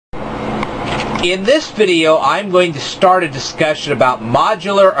In this video, I'm going to start a discussion about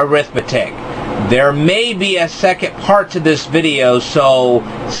modular arithmetic. There may be a second part to this video, so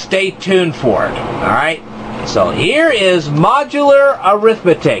stay tuned for it. Alright? So here is modular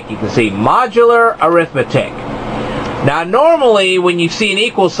arithmetic. You can see modular arithmetic. Now normally when you see an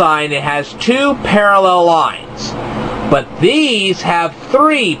equal sign, it has two parallel lines. But these have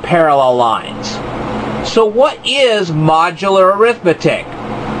three parallel lines. So what is modular arithmetic?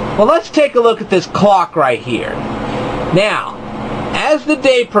 Well, let's take a look at this clock right here. Now, as the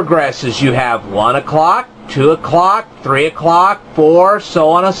day progresses, you have 1 o'clock, 2 o'clock, 3 o'clock, 4, so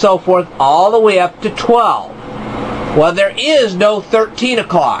on and so forth, all the way up to 12. Well, there is no 13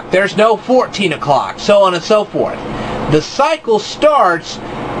 o'clock, there's no 14 o'clock, so on and so forth. The cycle starts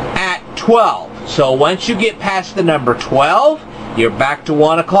at 12. So once you get past the number 12, you're back to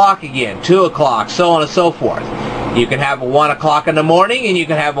 1 o'clock again, 2 o'clock, so on and so forth. You can have a 1 o'clock in the morning and you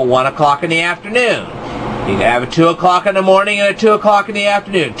can have a 1 o'clock in the afternoon. You can have a 2 o'clock in the morning and a 2 o'clock in the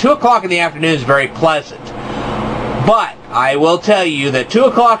afternoon. 2 o'clock in the afternoon is very pleasant. But I will tell you that 2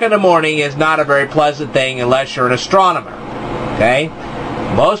 o'clock in the morning is not a very pleasant thing unless you're an astronomer. Okay?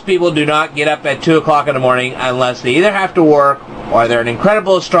 Most people do not get up at 2 o'clock in the morning unless they either have to work or they're an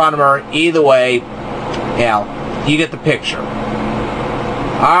incredible astronomer. Either way, you get the picture.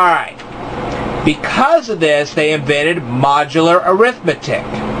 Alright. Because of this, they invented modular arithmetic.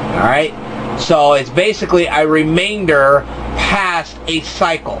 Alright? So it's basically a remainder past a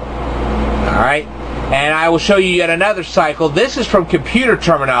cycle. Alright? And I will show you yet another cycle. This is from computer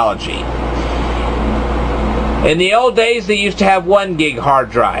terminology. In the old days, they used to have 1 gig hard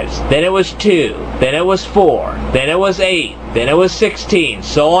drives. Then it was 2. Then it was 4. Then it was 8. Then it was 16.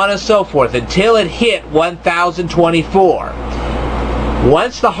 So on and so forth until it hit 1024.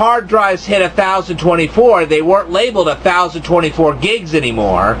 Once the hard drives hit 1024, they weren't labeled 1024 gigs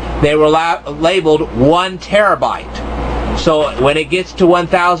anymore. They were labeled 1 terabyte. So when it gets to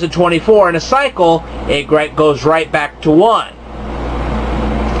 1024 in a cycle, it goes right back to 1.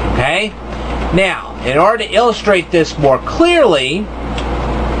 Okay? Now, in order to illustrate this more clearly,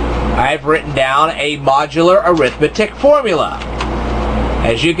 I've written down a modular arithmetic formula.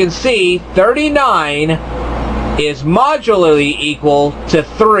 As you can see, 39 is modularly equal to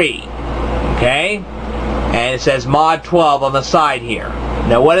 3. Okay? And it says mod 12 on the side here.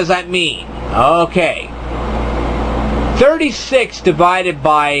 Now what does that mean? Okay. 36 divided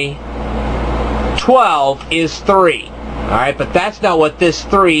by 12 is 3. Alright, but that's not what this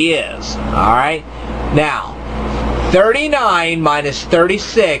 3 is. Alright? Now, 39 minus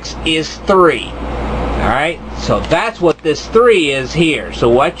 36 is 3. Alright? So that's what this 3 is here. So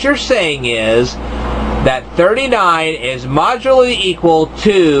what you're saying is that 39 is modularly equal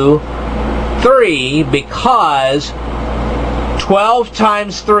to 3 because 12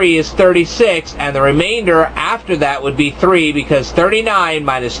 times 3 is 36, and the remainder after that would be 3 because 39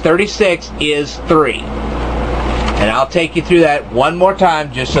 minus 36 is 3. And I'll take you through that one more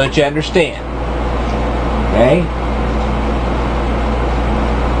time just so that you understand. Okay?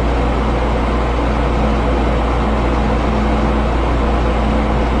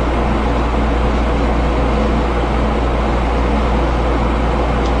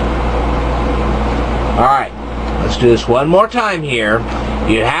 Alright, let's do this one more time here.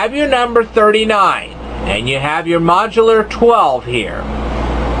 You have your number 39, and you have your modular 12 here.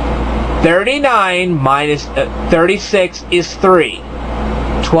 39 minus 36 is 3.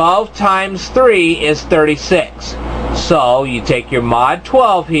 12 times 3 is 36. So you take your mod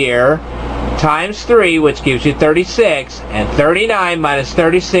 12 here, times 3, which gives you 36, and 39 minus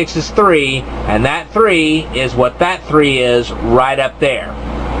 36 is 3, and that 3 is what that 3 is right up there.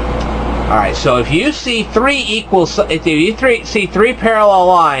 Alright, so if you see see three parallel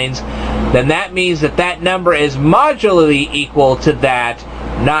lines, then that means that that number is modularly equal to that,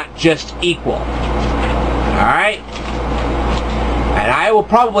 not just equal. Alright? And I will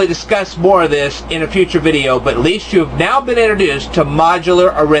probably discuss more of this in a future video, but at least you have now been introduced to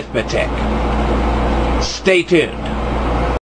modular arithmetic. Stay tuned.